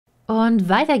Und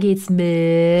weiter geht's mit...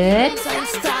 Ein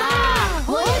Star,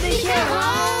 hol dich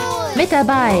heraus! Mit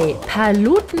dabei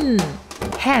Paluten,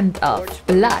 Hand of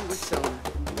Blood,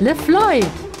 LeFloid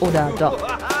oder doch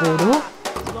Frodo,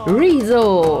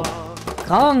 Rezo,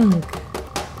 Gronkh,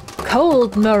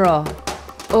 Coldmirror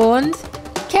und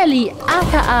Kelly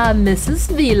aka Mrs.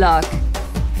 Vlog.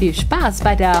 Viel Spaß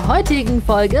bei der heutigen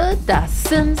Folge Das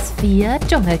Sims 4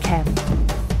 Dschungelcamp.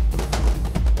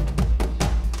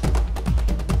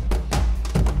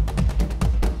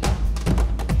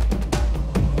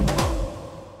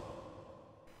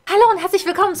 Hallo und herzlich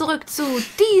willkommen zurück zu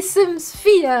Die Sims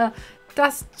 4,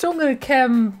 das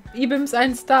Dschungelcamp, Ibims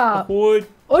ein Star. Holt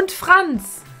Und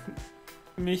Franz.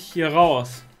 mich hier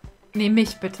raus. Nee,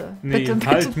 mich bitte. Nee, bitte,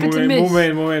 halt, bitte, bitte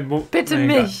mich. Moment. Bitte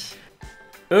Nee, mich.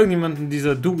 egal. Irgendjemanden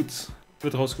dieser Dudes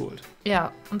wird rausgeholt.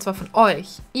 Ja, und zwar von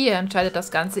euch. Ihr entscheidet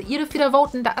das Ganze. Ihr dürft wieder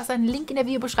voten. Da ist ein Link in der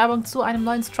Videobeschreibung zu einem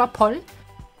neuen Strapol.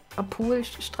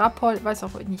 Strapol, weiß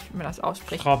auch nicht, wie man das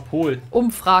ausspricht. Strapol.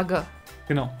 Umfrage.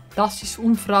 Genau. Das ist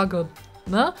Umfrage.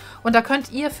 Ne? Und da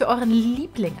könnt ihr für euren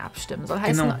Liebling abstimmen. Soll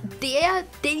heißen, Genau.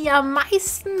 den ihr am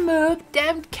meisten mögt,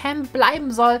 der im Camp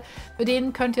bleiben soll, für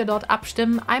den könnt ihr dort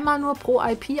abstimmen. Einmal nur pro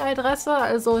IP-Adresse,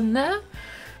 also ne?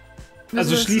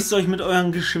 Also schließt euch mit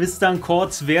euren Geschwistern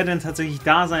kurz, wer denn tatsächlich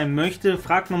da sein möchte.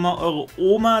 Fragt nochmal eure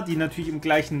Oma, die natürlich im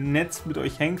gleichen Netz mit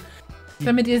euch hängt.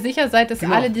 Damit ihr sicher seid, dass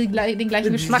Genau. alle den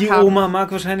gleichen Geschmack Die haben. Oma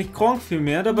mag wahrscheinlich Gronkh viel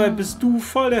mehr. Dabei bist du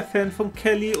voll der Fan von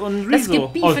Kelly und Rezo. Es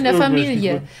gibt Beef in der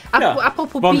Familie.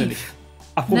 Apropos Beef.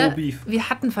 Apropos Ne? Beef. Wir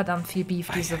hatten verdammt viel Beef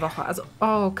diese Woche. Also,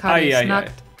 oh, Kali ist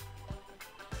nackt.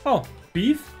 Oh,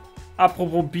 Beef?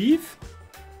 Apropos Beef?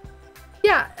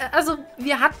 Ja, also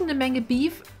wir hatten eine Menge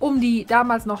Beef um die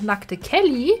damals noch nackte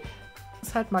Kelly. Das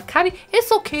ist halt mal Kali.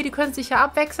 Ist okay, die können sich ja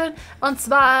abwechseln. Und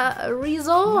zwar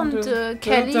Rezo und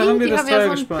Kelly, da haben wir die das haben ja Teil so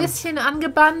ein gespannt. bisschen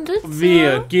angebandelt.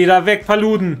 Wehe, geh da weg,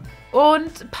 Paluten.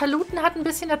 Und Paluten hat ein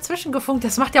bisschen dazwischen gefunkt.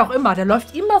 Das macht er auch immer. Der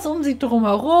läuft immer so um sie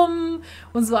drumherum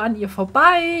und so an ihr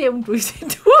vorbei und durch sie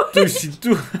durch. Was tust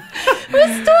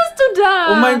du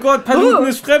da? Oh mein Gott, Paluten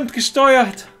ist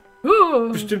fremdgesteuert. Oh.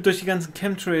 Bestimmt durch die ganzen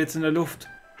Chemtrails in der Luft.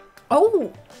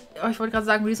 Oh, ich wollte gerade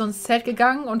sagen, Rezo ins Zelt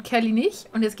gegangen und Kelly nicht.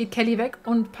 Und jetzt geht Kelly weg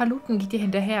und Paluten geht ihr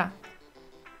hinterher.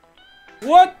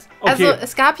 What? Okay. Also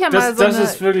es gab ja mal so das eine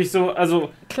ist wirklich so,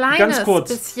 also kleines ganz kurz.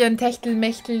 bisschen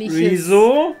Techtelmächteliges.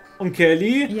 Rezo und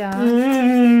Kelly. Ja.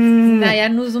 Mm. Naja,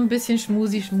 nur so ein bisschen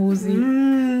Schmusi-Schmusi.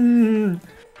 Mm.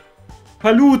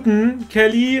 Paluten,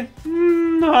 Kelly.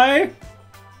 Hi.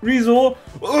 Rezo.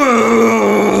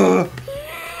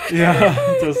 Ja,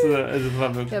 das also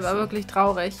war wirklich. Der war wirklich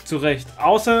traurig. Zu Recht.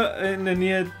 Außer in der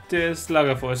Nähe des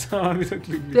Lagerfeuers. Da war wieder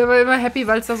glücklich. Der war immer happy,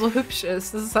 weil es da so hübsch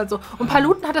ist. Das ist halt so. Und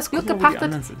Paluten hat das Glück Guck mal, wo die gepachtet.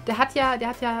 anderen sind. Der hat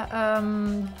ja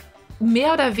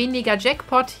mehr oder weniger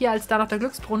Jackpot hier, als da noch der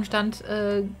Glücksbrunnen stand,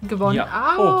 gewonnen.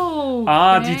 Ja. Au,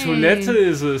 Die okay. Toilette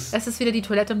ist es. Es ist wieder die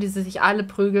Toilette, um die sie sich alle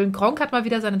prügeln. Gronkh hat mal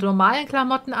wieder seine normalen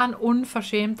Klamotten an.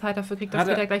 Unverschämtheit. Dafür kriegt das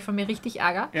wieder gleich von mir richtig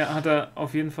Ärger. Ja, hat er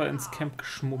auf jeden Fall ins Camp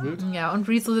geschmuggelt. Ja, und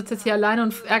Rezo sitzt jetzt hier alleine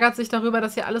und ärgert sich darüber,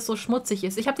 dass hier alles so schmutzig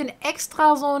ist. Ich habe den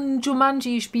extra so ein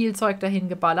Jumanji-Spielzeug dahin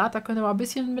geballert. Da könnt ihr mal ein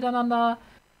bisschen miteinander...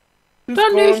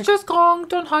 Dann nicht, tschüss Gronkh,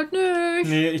 dann halt nicht.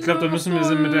 Nee, ich glaube, da müssen wir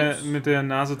sie mit der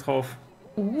Nase drauf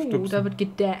stupsen. Da wird die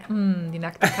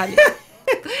nackte Kali.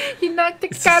 Die nackte Kali.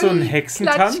 Ist das so ein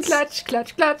Hexentanz? Klatsch,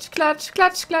 klatsch, klatsch, klatsch,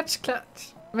 klatsch, klatsch,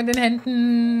 klatsch. Mit den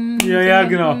Händen. Ja, den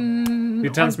genau. Händen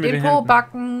Wir tanzen und mit den den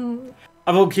Pobacken.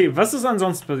 Aber okay, was ist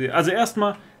ansonsten passiert? Also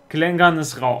erstmal, Klängern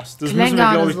ist raus. Das müssen wir,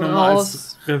 Klängern glaube ich, ist nochmal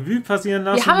raus. als Revue passieren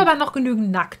lassen. Wir haben aber noch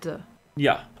genügend Nackte.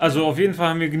 Ja, also auf jeden Fall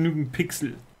haben wir genügend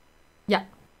Pixel. Ja.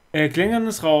 Klängern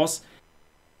ist raus.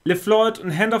 LeFloid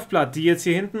und Hand of Blood, die jetzt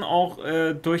hier hinten auch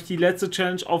durch die letzte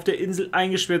Challenge auf der Insel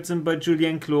eingesperrt sind bei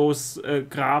Julian Clos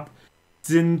Grab,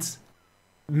 sind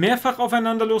mehrfach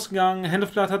aufeinander losgegangen. Hand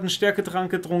of Blood hat einen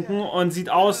Stärketrank getrunken und sieht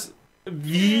aus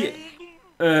wie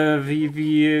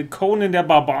Conan der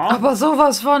Barbar. Aber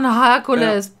sowas von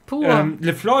Herkules, pur.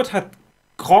 LeFloid hat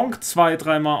Gronkh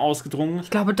 2-3 Mal ausgedrungen. Ich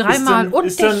glaube 3 Mal. Und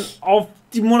ist dann auf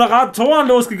die Moderatoren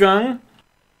losgegangen.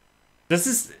 Das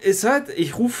ist halt,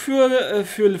 ich rufe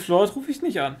für LeFloid rufe ich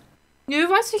nicht an. Nö,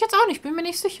 weiß ich jetzt auch nicht, bin mir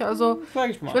nicht sicher. Also,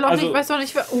 Sag ich mal. ich will auch nicht, weiß auch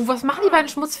nicht, was machen die beiden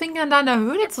Schmutzfingern da in der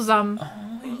Höhle zusammen?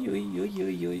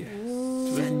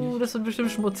 Das wird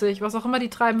bestimmt schmutzig. Was auch immer die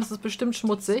treiben, ist es bestimmt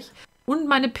schmutzig. Und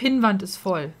meine Pinnwand ist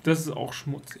voll. Das ist auch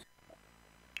schmutzig.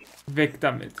 Weg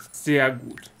damit. Sehr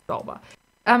gut. Sauber.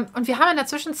 Und wir haben in der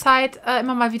Zwischenzeit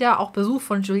immer mal wieder auch Besuch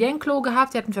von Julian Clos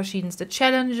gehabt. Wir hatten verschiedenste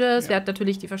Challenges, wir hatten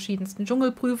natürlich die verschiedensten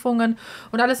Dschungelprüfungen.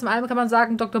 Und alles in allem kann man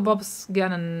sagen, Dr. Bob ist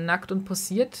gerne nackt und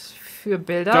posiert für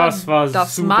Bilder. Das war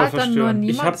das super malt dann nur verstörend.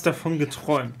 niemand. Ich habe davon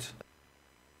geträumt.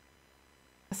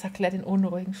 das erklärt den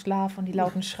unruhigen Schlaf und die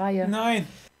lauten Schreie. Nein,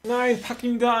 nein, pack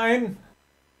ihn da ein.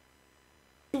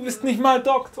 Du bist nicht mal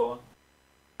Doktor.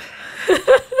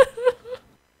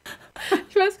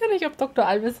 Ich weiß gar nicht, ob Dr.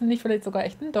 Albissen nicht vielleicht sogar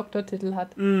echt einen Doktortitel hat.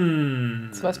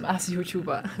 Das weiß man. Ach,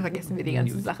 YouTuber. Vergessen wir die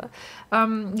ganze Sache.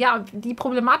 Ja, die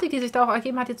Problematik, die sich da auch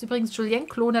ergeben hat, jetzt übrigens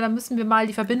Julien-Klon, da müssen wir mal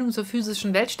die Verbindung zur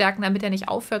physischen Welt stärken, damit er nicht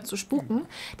aufhört zu spuken.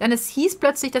 Denn es hieß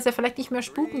plötzlich, dass er vielleicht nicht mehr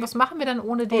spuken. Was machen wir dann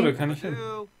ohne den? Oh, da kann ich hin.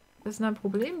 Das ist ein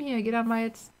Problem hier. Geh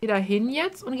da hin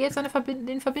jetzt und geh jetzt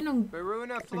in Verbindung.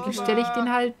 Dann stelle ich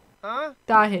den halt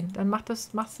dahin. Dann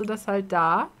machst du das halt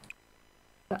da.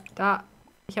 Da.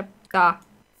 Da.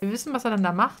 Wir wissen, was er dann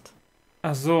da macht.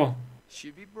 Ach so.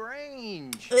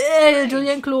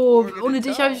 Julien-Klo, ohne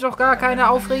dich habe ich doch gar keine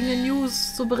aufregenden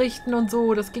News zu berichten und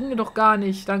so. Das ging mir doch gar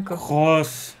nicht. Danke.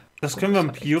 Krass. Das können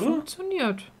Vampire?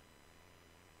 Funktioniert.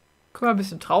 Können wir ein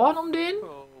bisschen trauern um den?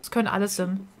 Das können alle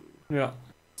Sim. Ja.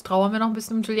 Jetzt trauern wir noch ein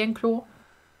bisschen um Julien-Klo.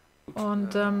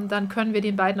 Und dann können wir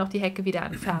den beiden auch die Hecke wieder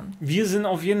entfernen. Wir sind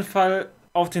auf jeden Fall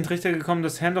auf den Trichter gekommen,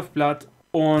 dass Hand of Blood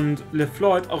und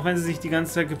LeFloid, auch wenn sie sich die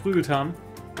ganze Zeit geprügelt haben,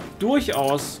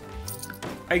 durchaus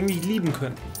eigentlich lieben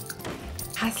können.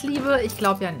 Hassliebe? Ich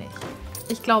glaube ja nicht.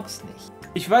 Ich glaube es nicht.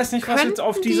 Ich weiß nicht, was jetzt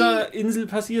auf dieser Insel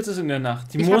passiert ist in der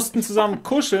Nacht. Die mussten zusammen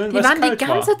kuscheln, weil es kalt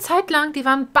war. Die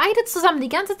waren beide zusammen, die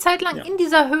ganze Zeit lang in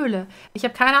dieser Höhle. Ich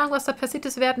habe keine Ahnung, was da passiert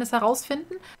ist, wir werden es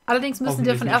herausfinden. Allerdings müssen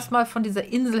wir erstmal von dieser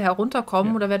Insel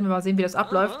herunterkommen, oder werden wir mal sehen, wie das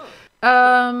abläuft.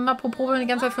 Apropos, wenn wir die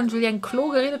ganze Zeit von Julien-Klo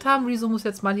geredet haben, Rezo muss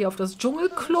jetzt mal hier auf das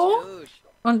Dschungelklo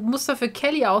und muss dafür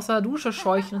Kelly aus der Dusche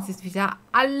scheuchen und sie ist wieder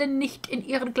alle nicht in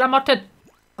ihren Klamotten.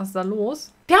 Was ist da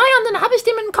los? Ja, und dann habe ich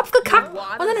dem in den Kopf gekackt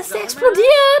und dann ist der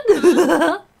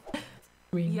explodiert.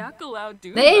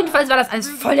 Nee, jedenfalls war das alles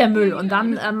voll der Müll. Und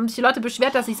dann haben sich die Leute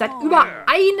beschwert, dass ich seit über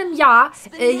einem Jahr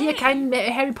hier keinen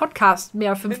Harry Podcast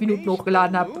mehr 5 Minuten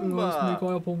hochgeladen habe. Du hast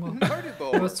mega Hunger. Du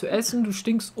hast was zu essen, du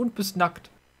stinkst und bist nackt.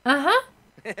 Aha.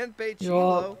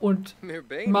 Ja, und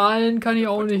malen kann ich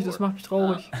auch nicht, das macht mich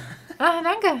traurig. Ah,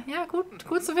 danke. Ja,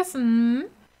 gut zu wissen.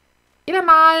 Jeder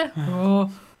mal. Ja,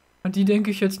 an die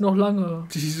denke ich jetzt noch lange.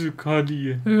 Diese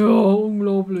Kadi. Ja,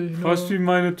 unglaublich. Fast wie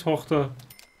meine Tochter,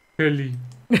 Kelly.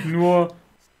 Nur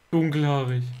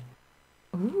dunkelhaarig.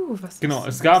 Was ist genau,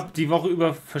 es gab die Woche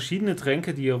über verschiedene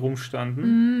Tränke, die hier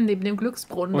rumstanden. Neben dem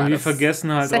Glücksbrunnen. Und wir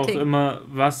vergessen halt auch immer,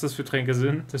 was das für Tränke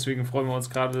sind. Deswegen freuen wir uns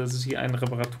gerade, dass es hier einen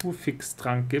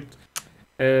Reparaturfix-Trank gibt.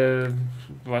 Ich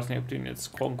weiß nicht, ob den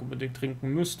jetzt Gronkh unbedingt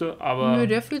trinken müsste, aber... Nö,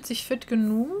 der fühlt sich fit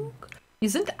genug. Die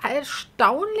sind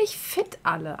erstaunlich fit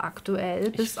alle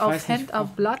aktuell. Bis auf Hand of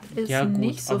Blood ist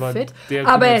nicht so fit.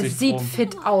 Aber er sieht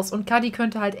fit aus. Und Kadi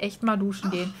könnte halt echt mal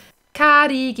duschen gehen.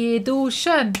 Kadi, geh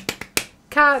duschen.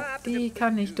 Kadi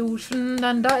kann nicht duschen.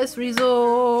 Dann da ist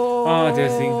Rezo. Oh, der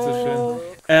singt so schön.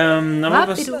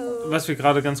 Was wir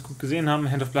gerade ganz gut gesehen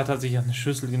haben, Hand of Blood hat sich eine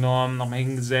Schüssel genommen, nochmal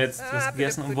hingesetzt, was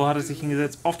gegessen. Und wo hat er sich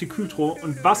hingesetzt? Auf die Kühltruhe.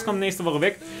 Und was kommt nächste Woche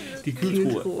weg? Die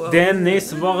Kühltruhe. Denn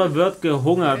nächste Woche wird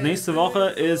gehungert. Nächste Woche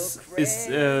ist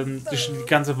die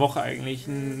ganze Woche eigentlich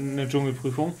eine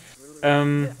Dschungelprüfung. Da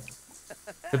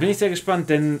bin ich sehr gespannt,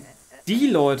 denn die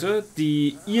Leute,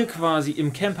 die ihr quasi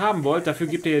im Camp haben wollt, dafür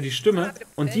gebt ihr ja die Stimme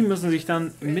und die müssen sich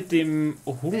dann mit dem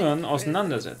Hungern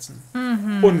auseinandersetzen.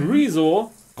 Und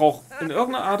Rezo braucht in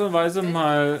irgendeiner Art und Weise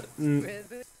mal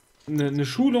eine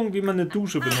Schulung, wie man eine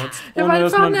Dusche benutzt, ohne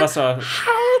dass man Wasser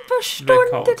halbe Stunde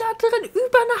weghaut. Da drin,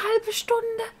 über eine halbe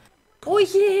Stunde. Oh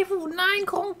je, nein,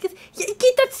 Gronkh, hört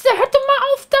doch mal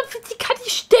auf, die Katti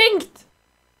stinkt.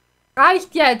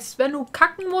 Reicht jetzt, wenn du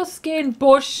kacken musst, geh in den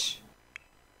Busch.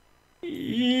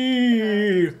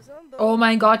 Oh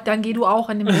mein Gott, dann geh du auch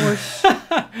in den Busch.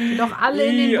 Geh doch alle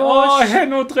in den Busch. Oh,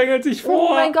 Henno drängelt sich vor.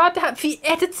 Oh mein Gott, wie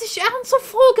hättet sich ernst so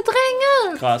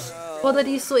vorgedrängelt. Krass. Oder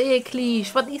die ist so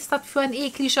eklig. Was ist das für ein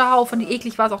ekliger Haufen? Und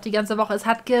eklig war es auch die ganze Woche. Es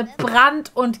hat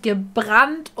gebrannt und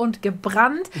gebrannt und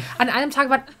gebrannt. An einem Tag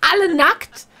waren alle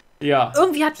nackt. Ja.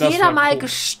 Irgendwie hat jeder mal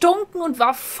gestunken und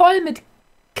war voll mit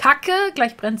Kacke.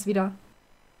 Gleich brennt's wieder.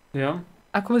 Ja.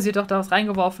 Ah, guck mal, sie hat doch da was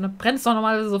reingeworfen. Dann brennt's doch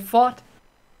normalerweise sofort.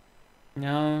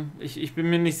 Ja, ich bin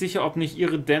mir nicht sicher, ob nicht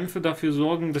ihre Dämpfe dafür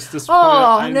sorgen, dass das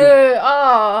Feuer nö,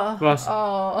 Was?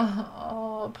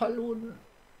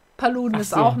 Paluten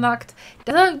ist auch nackt.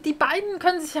 Die beiden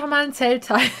können sich ja mal ein Zelt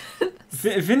teilen.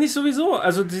 Finde ich sowieso.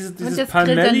 Also dieses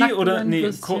Palmelli oder, nee,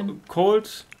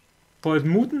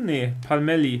 Coldmuten? Nee,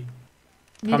 Palmelli.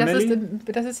 Nee,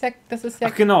 das ist ja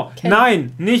Ach genau,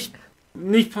 Nein, nicht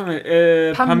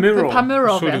Palmiro.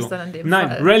 Palmiro wäre es dann in dem Fall.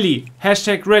 Nein, Rally.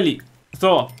 Hashtag Rally.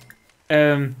 So.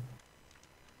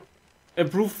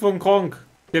 Approved von Gronkh.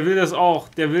 Der will das auch.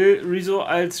 Der will Rezo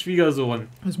als Schwiegersohn.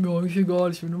 Ist mir eigentlich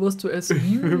egal. Ich will nur was zu essen.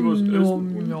 Ich will was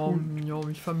essen. Ja,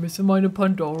 ich vermisse meine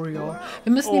Pandoria.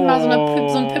 Wir müssen ihm mal so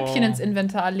ein Püppchen ins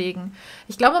Inventar legen.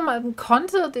 Ich glaube, man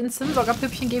konnte den Sim sogar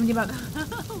Püppchen geben, die man...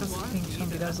 Das klingt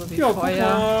schon wieder so wie Feuer. Guck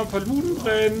mal, Paluten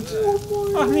brennt.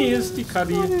 Ach nee, ist die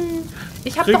Kadi.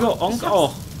 Ich habe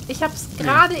auch. Ich hab's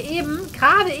gerade eben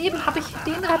habe ich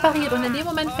den repariert und in dem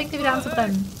Moment fängt er wieder an zu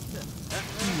brennen.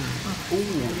 Oh,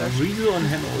 Rezo und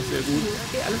Henno ist sehr gut.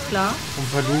 Okay, alles klar.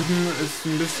 Und Paluten ist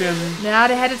ein bisschen... Ja,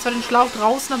 der hätte zwar den Schlauch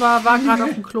draußen, aber war gerade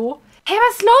auf dem Klo. Hey,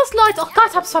 was ist los, Leute? Oh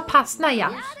Gott, hab's verpasst.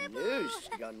 Naja.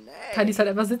 Kadi ist halt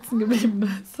einfach sitzen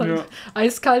geblieben. Ist halt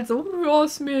eiskalt so, ja,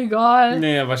 ist mir egal.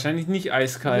 Naja, wahrscheinlich nicht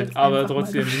eiskalt, aber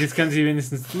trotzdem. Jetzt kann sie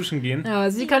wenigstens duschen gehen.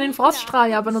 Ja, sie kann den Froststrahl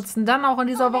ja benutzen. Dann auch in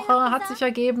dieser Woche hat sich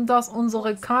ergeben, dass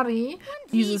unsere Kadi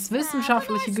dieses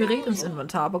wissenschaftliche Gerät ins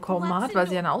Inventar bekommen hat, weil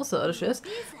sie eine Außerirdische ist.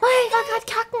 Oh, ich war gerade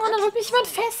kacken und dann wollte mich jemand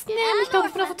festnehmen. Ich glaube,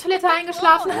 ich bin auf der Toilette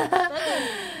eingeschlafen.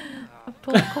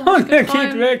 Und er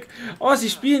geht weg. Oh, sie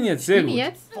spielen jetzt sehr gut.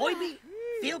 Jetzt?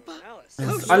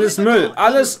 Das ist alles Müll.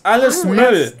 Alles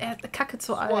Müll. Er Kacke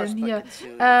zu allen hier.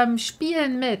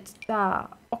 Spielen mit. Da.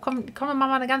 Oh, komm, wir machen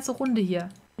mal eine ganze Runde hier.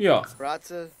 Ja.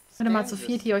 Wenn ihr mal zu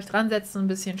viert hier euch dran setzen und ein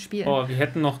bisschen spielen. Oh, wir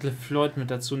hätten noch LeFloid mit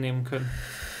dazu nehmen können.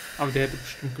 Aber der hätte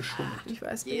bestimmt geschummelt. Ich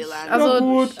weiß nicht. Also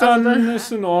gut, dann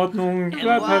ist in Ordnung.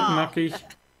 Bleib halt nackig.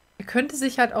 Er könnte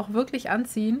sich halt auch wirklich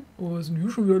anziehen. Oh, was ist denn hier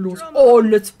schon wieder los? Oh,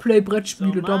 Let's Play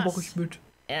Brettspiele, da mache ich mit.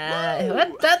 Ja, hört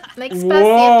das? Nichts passiert,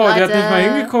 Leute. Der hat nicht mal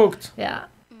hingeguckt. Ja.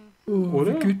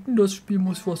 Oder? Wie geht denn das Spiel?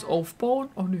 Muss was aufbauen?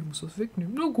 Ach nee, ich muss das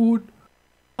wegnehmen. Na gut.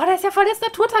 Oh, der ist ja voll das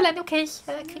Naturtalent. Okay, ich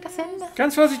krieg das hin.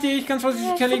 Ganz vorsichtig,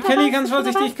 Kelly, ganz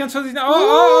vorsichtig.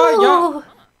 Oh, ja.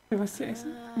 Was zu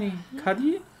essen? Nee.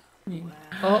 Kadi? Nee.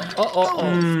 Oh.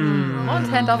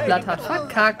 Und Hand auf Blatt hat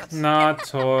verkackt. Na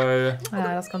toll.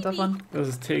 Ja, das kommt davon. Das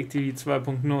ist Take TV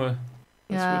 2.0.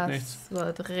 Das wird nichts. Das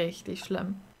wird richtig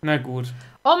schlimm. Na gut.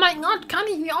 Oh mein Gott, kann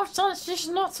ich nicht aufstehen, dass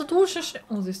ich noch zur Dusche...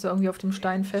 Oh, sie ist da irgendwie auf dem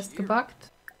Stein festgebackt.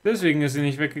 Deswegen ist sie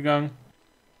nicht weggegangen.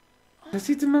 Das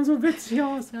sieht immer so witzig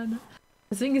aus. Ja, ne?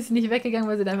 Deswegen ist sie nicht weggegangen,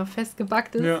 weil sie da einfach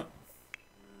festgebackt ist. Ja.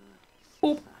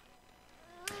 Oh.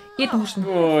 Geht duschen.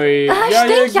 Ui. Ja,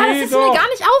 stimmt, ja, das ist mir gar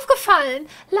nicht aufgefallen.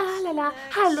 La la la,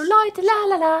 hallo Leute, la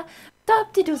la la.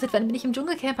 Dopti-du, seit wann bin ich im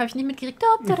Dschungelcamp? Habe ich nicht mitgekriegt.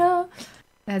 Dopti-du.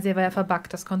 Ja, sie war ja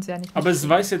verbuggt, das konnte sie ja nicht. Aber es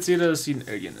weiß jetzt jeder, dass sie ein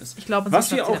Alien ist. Ich glaube,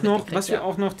 was wir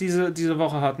auch noch diese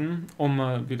Woche hatten,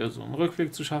 um wieder so einen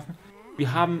Rückblick zu schaffen,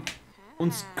 wir haben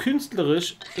uns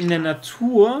künstlerisch in der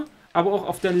Natur, aber auch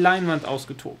auf der Leinwand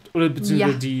ausgetobt. Oder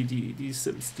beziehungsweise die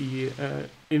Sims, die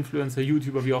Influencer,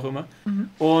 YouTuber, wie auch immer.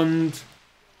 Und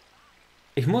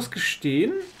ich muss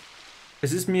gestehen,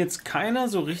 es ist mir jetzt keiner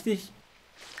so richtig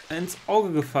ins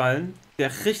Auge gefallen,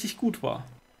 der richtig gut war.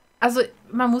 Also,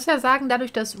 man muss ja sagen,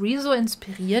 dadurch, dass Rezo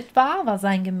inspiriert war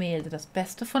sein Gemälde das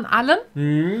Beste von allen.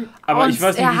 Aber ich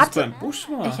weiß nicht, wie es beim Busch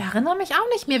war. Ich erinnere mich auch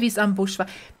nicht mehr, wie es am Busch war.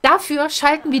 Dafür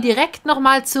schalten wir direkt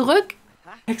nochmal zurück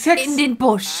in den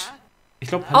Busch. Ich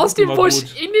glaube, aus dem Busch,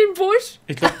 in den Busch.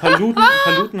 Ich glaube,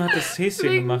 Paluten hat das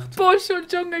Häschen gemacht. Busch und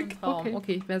Dschungelcamp.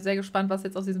 Okay, ich wäre sehr gespannt, was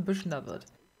jetzt aus diesen Büschen da wird.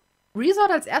 Rezo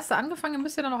hat als erster angefangen,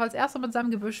 müsste dann noch als erster mit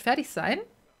seinem Gebüsch fertig sein.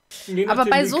 Aber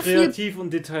bei so viel kreativ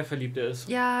und detailverliebt er ist.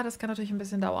 Ja, das kann natürlich ein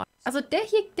bisschen dauern. Also der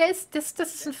hier, das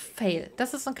ist ein Fail.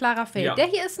 Das ist ein klarer Fail. Ja. Der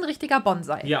hier ist ein richtiger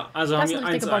Bonsai. Ja, also das haben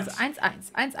wir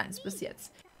 1-1. 1-1 bis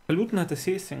jetzt. Paluten hat das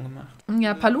Häschen gemacht.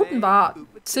 Ja, Paluten war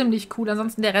ziemlich cool.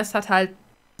 Ansonsten der Rest hat halt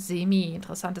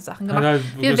semi-interessante Sachen gemacht.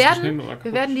 Wir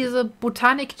werden diese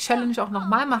Botanik-Challenge auch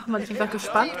nochmal machen, weil ich einfach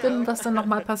gespannt bin, was dann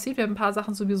nochmal passiert. Wir haben ein paar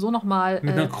Sachen sowieso nochmal...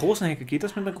 Mit einer großen Hecke. Geht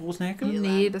das mit einer großen Hecke?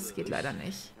 Nee, das geht leider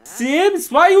nicht.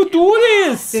 Sims, why you do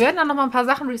this? Wir werden dann nochmal ein paar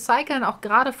Sachen recyceln, auch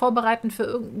gerade vorbereiten für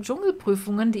irgendeine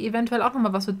Dschungelprüfungen, die eventuell auch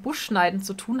nochmal was mit Buschschneiden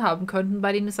zu tun haben könnten,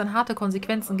 bei denen es dann harte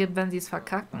Konsequenzen gibt, wenn sie es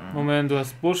verkacken. Moment, du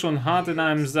hast Busch und hart in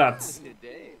einem Satz.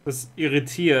 Das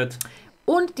irritiert.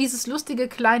 Und dieses lustige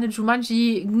kleine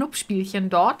Jumanji-Gnup-Spielchen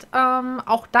dort,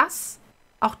 auch das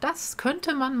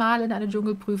könnte man mal in eine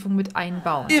Dschungelprüfung mit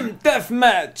einbauen. Im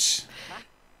Deathmatch!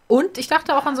 Und ich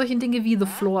dachte auch an solche Dinge wie The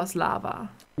Floor is Lava.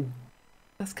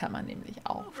 Das kann man nämlich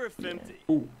auch spielen.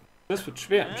 Das wird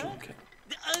schwer im Dschungelcamp.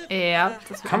 Ja,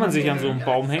 kann man sich an so einen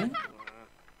Baum hängen?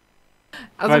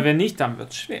 Also, weil wenn nicht, dann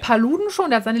wird es schwer. Paluten schon,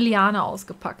 der hat seine Liane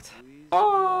ausgepackt.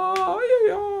 Oh,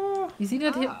 ja. Wie sieht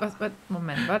das hier?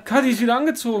 Moment, was? Kadi ist wieder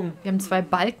angezogen. Wir haben 2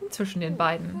 Balken zwischen den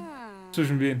beiden.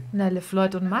 Zwischen wen? Na,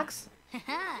 LeFloid und Max.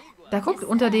 Da guckt,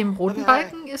 unter dem roten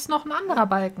Balken ist noch ein anderer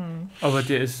Balken. Aber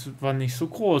der war nicht so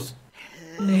groß.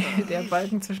 Nee, der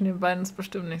Balken zwischen den beiden ist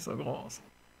bestimmt nicht so groß.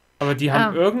 Aber die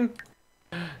haben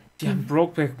die haben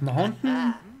Brokeback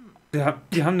Mountain?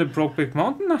 Die haben eine Brokeback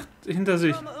Mountain Nacht hinter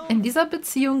sich. In dieser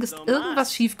Beziehung ist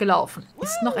irgendwas schiefgelaufen.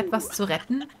 Ist noch etwas zu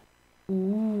retten?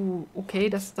 Okay,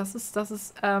 das ist,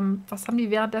 was haben die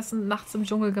währenddessen nachts im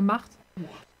Dschungel gemacht?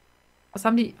 Was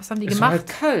haben die Es gemacht? war halt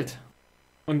kalt.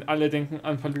 Und alle denken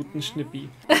an Paluten Schnippi.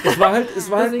 Es war halt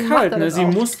Deswegen macht kalt, er ne? das Sie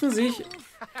auch. mussten sich...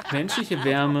 Menschliche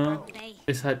Wärme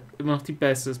ist halt immer noch die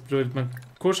beste. Das bedeutet, man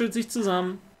kuschelt sich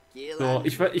zusammen. So,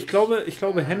 ich glaube,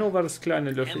 Henno war das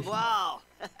kleine Löffelchen.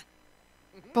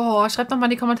 Boah, schreibt doch mal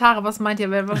in die Kommentare, was meint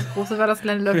ihr, was große war das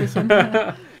kleine Löffelchen?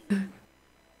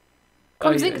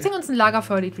 Komm, sing uns ein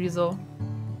Lagerfeuerlied, Rezo.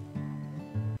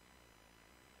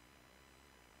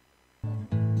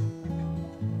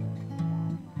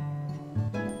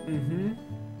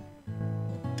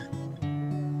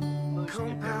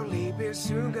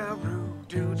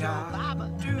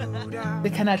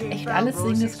 Der kann halt echt alles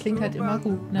singen, das klingt halt immer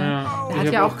gut, ne? Ja, Der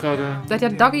hat ja auch seit der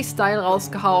Doggy-Style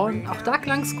rausgehauen. Auch da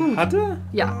klang's gut. Hatte?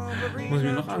 Ja. Muss ich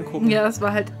mir noch angucken. Ja, das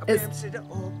war halt...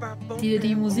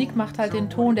 Die Musik macht halt den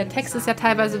Ton. Der Text ist ja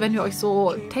teilweise, wenn ihr euch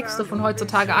so Texte von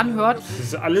heutzutage anhört... Das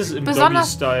ist alles im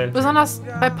Besonders Doggy-Style.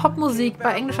 bei Popmusik,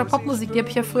 bei englischer Popmusik, die habe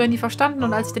ich ja früher nie verstanden.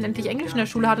 Und als ich dann endlich Englisch in der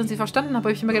Schule hatte und sie verstanden habe,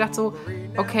 habe ich immer gedacht so,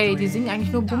 okay, die singen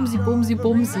eigentlich nur Bumsi, Bumsi,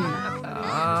 Bumsi.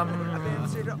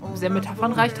 Sehr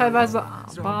metaphernreich teilweise,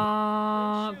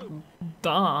 aber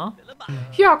da.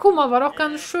 Ja, guck mal, war doch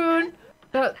ganz schön.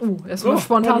 Erstmal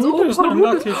spontan so,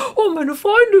 oh, meine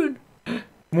Freundin.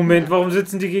 Moment, warum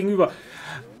sitzen die gegenüber?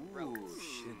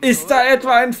 Ist da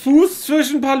etwa ein Fuß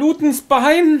zwischen Palutens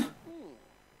Beinen?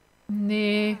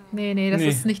 Nee, das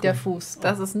ist nicht der Fuß.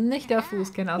 Das ist nicht der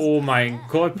Fuß, Kenners. Oh mein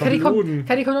Gott, Kadi Paluten.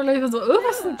 kommt doch gleich so,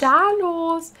 was ist denn da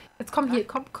los? Jetzt komm hier,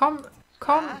 komm,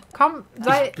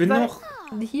 sei noch...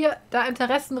 Hier, da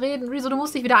Interessen reden. Rezo, du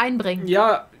musst dich wieder einbringen.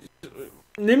 Ja,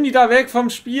 nimm die da weg vom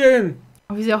Spielen.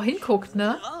 Oh, wie sie auch hinguckt,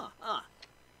 ne?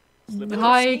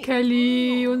 Hi,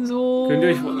 Kelly und so. Könnt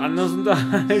ihr euch woanders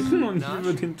unterhalten und nicht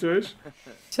über den Tisch?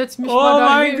 Ich setz mich Oh mal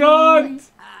mein dahin. Gott!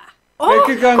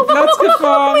 Weggegangen, Platz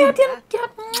gefahren!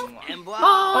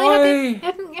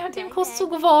 Er hat den Kuss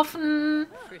zugeworfen.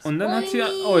 Und dann hat sie...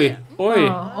 Oi.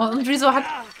 Und Rezo hat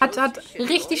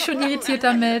richtig schön irritiert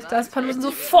damit. Da ist Paluten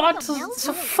sofort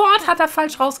hat er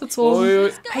falsch rausgezogen.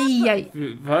 Oi. Ei.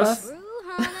 Was?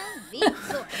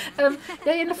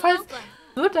 Ja, jedenfalls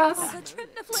wird das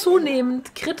zunehmend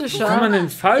Wo kritischer. kann man denn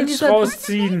falsch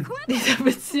rausziehen? Dieser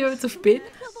Beziehung zu spät.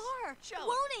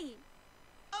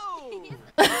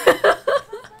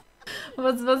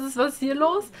 Was ist hier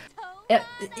los?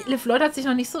 LeFloid hat sich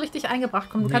noch nicht so richtig eingebracht.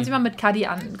 Komm, du kannst dich mal mit Kadi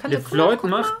an. LeFloid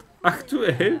macht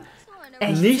aktuell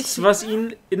nichts, was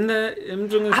ihn im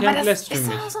Dschungelcamp lässt für mich.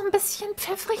 Aber das ist auch so ein bisschen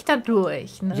pfeffrig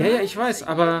dadurch, ne? Ja, ich weiß,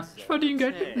 aber... Ich verdiene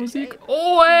Geld mit Musik.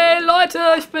 Oh, ey, Leute,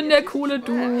 ich bin der coole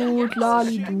Dude.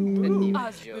 Lali-Du.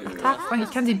 Ach,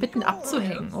 ich kann sie bitten,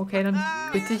 abzuhängen. Okay, dann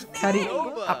bitte ich Kadi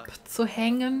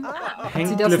abzuhängen.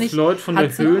 Hängt LeFloid von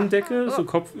der Höhlendecke so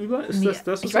kopfüber? Ist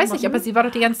das? Ich weiß nicht, aber sie war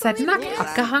doch die ganze Zeit nackt.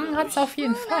 Abgehangen hat sie auf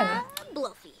jeden Fall.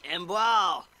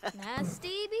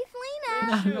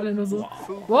 Alle nur so.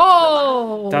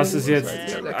 Wow! Das ist jetzt...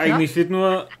 Eigentlich wird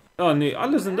nur... Oh, nee,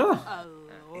 alle sind da.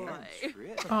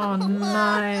 Oh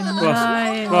nein,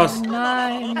 Was?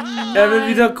 nein. Er will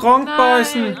wieder Gronkh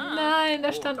beißen. Nein,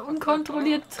 da stand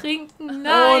unkontrolliert trinken.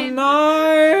 Nein. Oh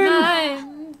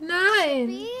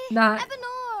Nein.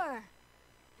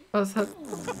 Was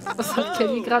hat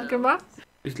Kelly gerade gemacht?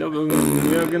 Ich glaube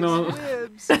irgendwie... Ja, genau.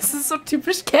 Das ist so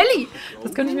typisch Kelly.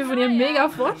 Das könnte ich mir von ihr mega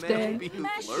vorstellen.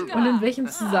 Und in welchem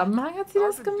Zusammenhang hat sie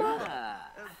das gemacht?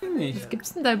 Was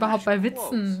gibt's denn da überhaupt bei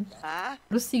Witzen?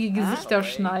 Lustige Gesichter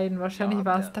schneiden. Wahrscheinlich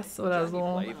war es das oder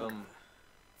so.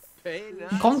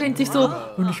 Gronkh denkt sich so,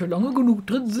 wenn ich hier lange genug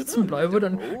drin sitzen bleibe,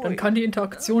 dann kann die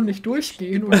Interaktion nicht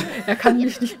durchgehen und er kann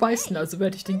mich nicht beißen. Also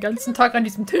werde ich den ganzen Tag an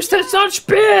diesem Tisch sitzen und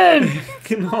spielen.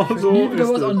 Genau so nie wieder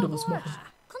ist was es. anderes machen.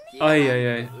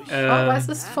 Eieiei. Aber es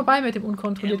ist vorbei mit dem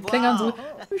unkontrollierten Klängern so.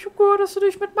 Ich hab gehört, dass du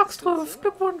dich mit Max triffst.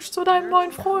 Glückwunsch zu deinem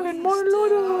neuen Freund. Moin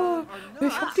Leute.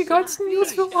 Ich hab die geilsten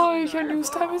News für euch. Ein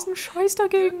Newstime ist ein Scheiß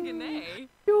dagegen.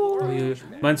 Jo.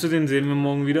 Meinst du, den sehen wir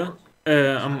morgen wieder?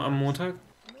 Am Montag?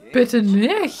 Bitte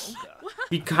nicht.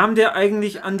 Wie kam der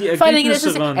eigentlich an die Vor allen Dingen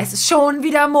Ergebnisse ran? es ist schon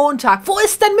wieder Montag. Wo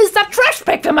ist denn Mr.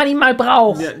 Trashback, wenn man ihn mal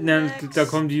braucht? Ja, da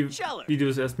kommen die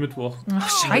Videos erst Mittwoch. Ach,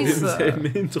 scheiße. Im selben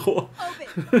Intro.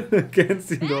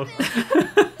 Kennst ihn doch.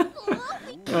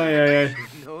 Eieiei.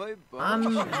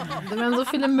 Mann, wir haben so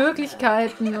viele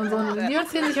Möglichkeiten und so. Die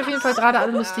erzählen sich auf jeden Fall gerade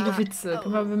alle lustige Witze.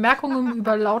 Können wir Bemerkungen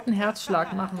über lauten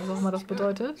Herzschlag machen, was auch immer das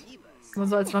bedeutet. Kann man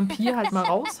so als Vampir halt mal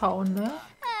raushauen, ne?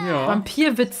 Ja.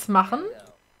 Vampirwitz machen.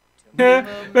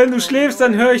 Wenn du schläfst,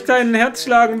 dann höre ich deinen Herz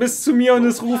schlagen bis zu mir und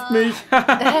es ruft mich.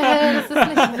 Das ist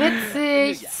nicht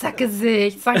witzig.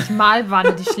 Sackgesicht. Sag ich mal,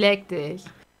 wann, die schlägt dich.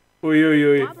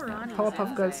 Uiuiui.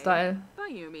 Powerpuff Girl Style.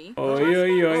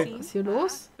 Uiuiui. Was ist hier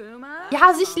los?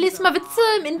 Ja, ich lese mal Witze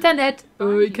im Internet.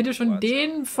 Ihr kennt ja schon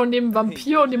den von dem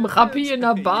Vampir und dem Rabbi in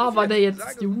der Bar. War der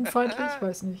jetzt jugendfeindlich? Ich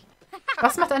weiß nicht.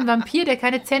 Was macht ein Vampir, der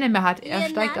keine Zähne mehr hat? Er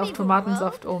steigt auf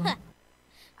Tomatensaft um.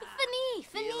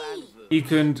 Ihr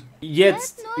könnt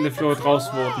jetzt LeFloid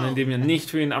rausvoten, indem ihr nicht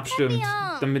für ihn abstimmt,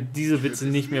 damit diese Witze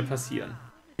nicht mehr passieren.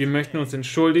 Wir möchten uns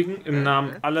entschuldigen im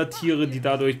Namen aller Tiere, die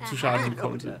dadurch zu Schaden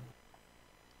gekommen sind.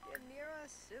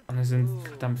 Und es sind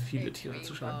verdammt viele Tiere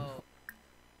zu Schaden gekommen.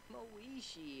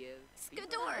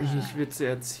 Nicht Witze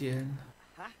erzählen.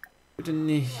 Bitte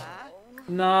nicht.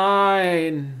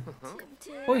 Nein.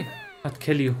 Ui, hat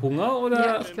Kelly Hunger oder?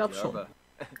 Ja, ich glaube schon.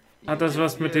 Hat das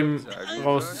was mit dem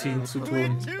Rausziehen zu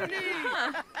tun?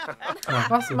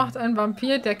 Was macht ein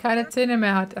Vampir, der keine Zähne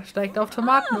mehr hat? Er steigt auf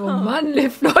Tomaten um. Mann,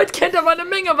 LeFloid kennt aber eine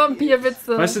Menge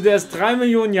Vampirwitze. Weißt du, der ist 3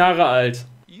 Millionen Jahre alt.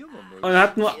 Und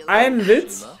hat nur einen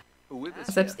Witz.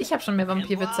 Selbst ich habe schon mehr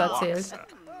Vampirwitze erzählt.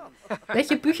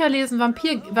 Welche Bücher lesen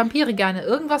Vampire gerne?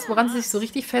 Irgendwas, woran sie sich so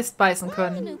richtig festbeißen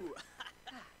können.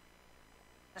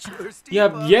 Ihr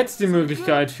habt jetzt die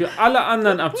Möglichkeit, für alle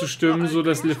anderen abzustimmen,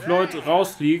 sodass LeFloid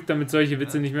rausfliegt, damit solche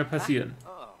Witze nicht mehr passieren.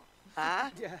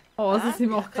 Oh, es ist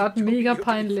ihm auch gerade mega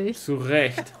peinlich. Zu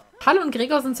Recht. Hall und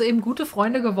Gregor sind soeben gute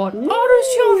Freunde geworden. Oh, das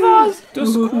ist ja was. Das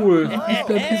ist cool. Ich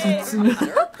bleib hier sitzen.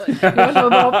 Wir hören aber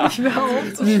überhaupt nicht mehr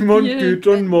auf zu Niemand spielen. geht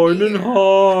an meinen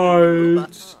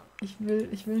Hals. Ich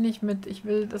will nicht mit. Ich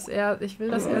will, dass er sich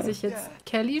jetzt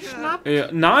Kelly schnappt. Ja,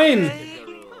 nein!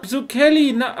 Wieso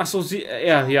Kelly? Achso,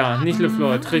 ja, nicht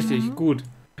LeFloid. Richtig, gut.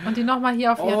 Und die nochmal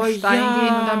hier auf ihren Stein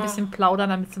gehen und da ein bisschen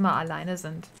plaudern, damit sie mal alleine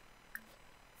sind.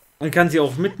 Man kann sie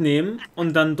auch mitnehmen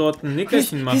und dann dort ein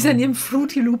Nickerchen machen. Wie es an ihrem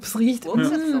Fruity Loops riecht. Ja.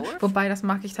 Wobei, das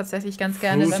mag ich tatsächlich ganz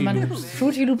gerne, wenn man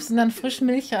Fruity Loops und dann frisch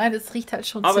Milch rein, das riecht halt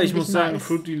schon Aber ziemlich ich muss sagen, nice.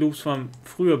 Fruity Loops waren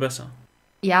früher besser.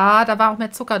 Ja, da war auch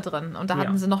mehr Zucker drin und da Ja.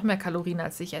 hatten sie noch mehr Kalorien,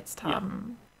 als sie jetzt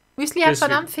haben. Müsli Deswegen. hat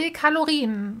verdammt viel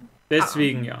Kalorien.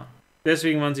 Deswegen ja.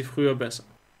 Deswegen waren sie früher besser.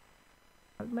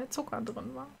 Weil mehr Zucker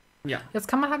drin war. Ja. Jetzt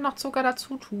kann man halt noch Zucker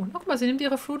dazu tun. Guck mal, sie nimmt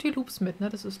ihre Fruity Loops mit, ne?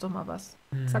 Das ist doch mal was.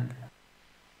 Zack.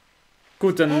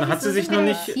 Gut, dann hat sie sich noch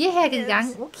nicht hierher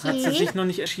gegangen. Okay. hat sie sich noch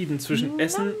nicht entschieden zwischen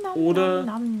Essen oder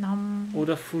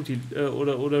Fruity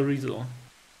oder Rezo.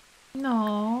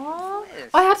 No.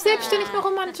 Oh, er hat selbstständig eine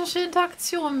romantische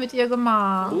Interaktion mit ihr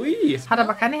gemacht. Ui. Hat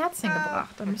aber keine Herzchen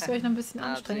gebracht. Da müsst ihr euch noch ein bisschen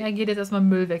anstrengen. Er geht jetzt erstmal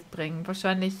Müll wegbringen.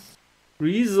 Wahrscheinlich.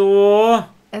 Rezo.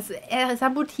 Er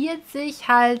sabotiert sich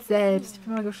halt selbst. Ich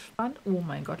bin mal gespannt. Oh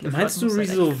mein Gott. Meinst du, muss halt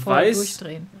Rezo echt voll weiß?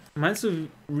 durchdrehen. Meinst du,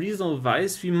 Rezo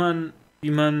weiß, wie man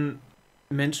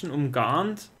Menschen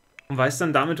umgarnt und weiß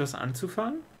dann damit was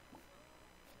anzufangen?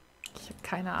 Ich habe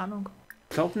keine Ahnung.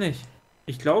 Ich glaube nicht.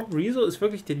 Ich glaube, Rezo ist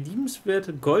wirklich der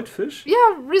liebenswerte Goldfisch. Ja,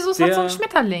 Rezo ist halt so ein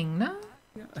Schmetterling, ne?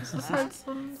 Das ist halt so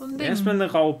ein Ding. Erstmal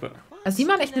eine Raupe. Also sie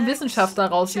machen echt eine Wissenschaft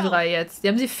daraus, die drei jetzt. Die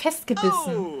haben sie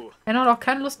festgebissen. Er hat auch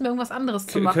keine Lust mehr, irgendwas anderes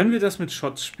zu machen. Können wir das mit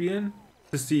Shots spielen?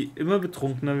 Dass die immer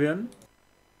betrunkener werden?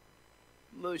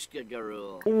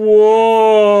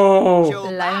 Wow!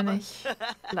 Leider nicht.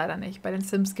 Leider nicht. Bei den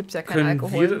Sims gibt es ja keinen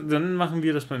Alkohol. Dann machen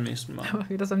wir das beim nächsten Mal. Machen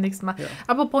wir das beim nächsten Mal. Ja.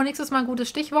 Apropos nächstes Mal ein gutes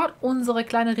Stichwort. Unsere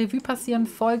kleine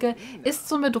Revue-Passieren-Folge ist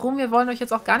somit rum. Wir wollen euch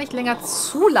jetzt auch gar nicht länger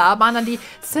zulabern. Denn die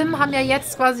Sim haben ja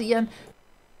jetzt quasi ihren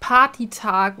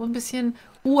Partytag, wo ein bisschen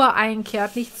Ruhe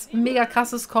einkehrt, nichts mega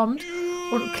krasses kommt.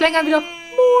 Und klängern wieder: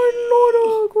 Moin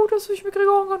Leute, gut, dass du dich mit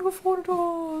Gregor angefreundet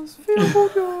hast. Viel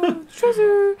gut, ja. Tschüssi.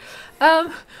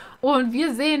 Und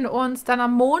wir sehen uns dann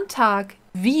am Montag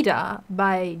wieder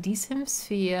bei Die Sims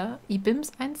 4.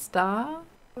 Ibims ein Star.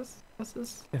 Was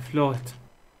ist? LeFloid.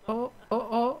 Oh,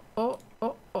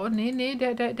 nee,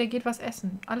 der geht was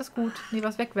essen. Alles gut. Nee,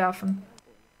 was wegwerfen.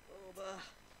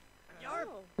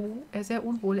 Oh, er ist sehr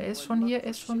unwohl. Er ist schon hier, er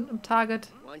ist schon im Target.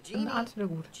 Dann alles wieder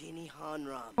gut.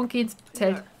 Und geh ins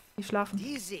Zelt. Die schlafen.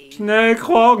 Schnell,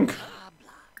 Gronkh!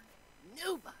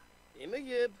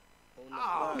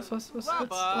 Was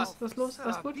los?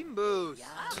 Was gut?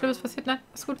 Schlimmes passiert? Nein,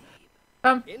 ist gut.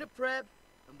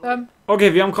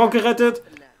 Okay, wir haben Gronkh gerettet.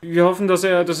 Wir hoffen, dass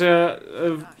es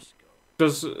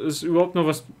überhaupt noch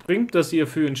was bringt, dass ihr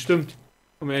für ihn stimmt.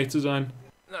 Um ehrlich zu sein.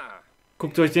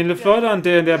 Guckt euch den LeFloid an,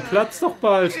 der platzt doch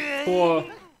bald vor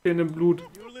dem Blut.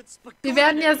 Wir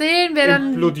werden ja sehen, wer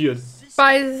dann Implodiert.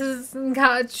 beißen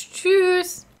kann.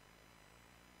 Tschüss.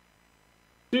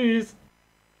 Tschüss.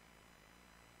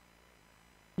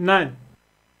 Nein.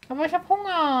 Aber ich hab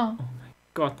Hunger.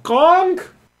 Gott. Gronkh!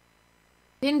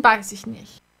 Den beiß ich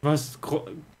nicht. Was?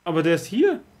 Aber der ist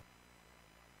hier.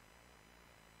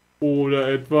 Oder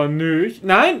etwa nicht?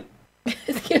 Nein!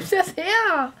 Gib das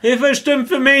her! Hilfe, stimmt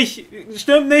für mich!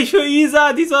 Stimmt nicht für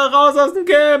Isa! Die soll raus aus dem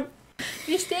Camp!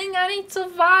 Wir stehen gar nicht zur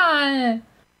Wahl!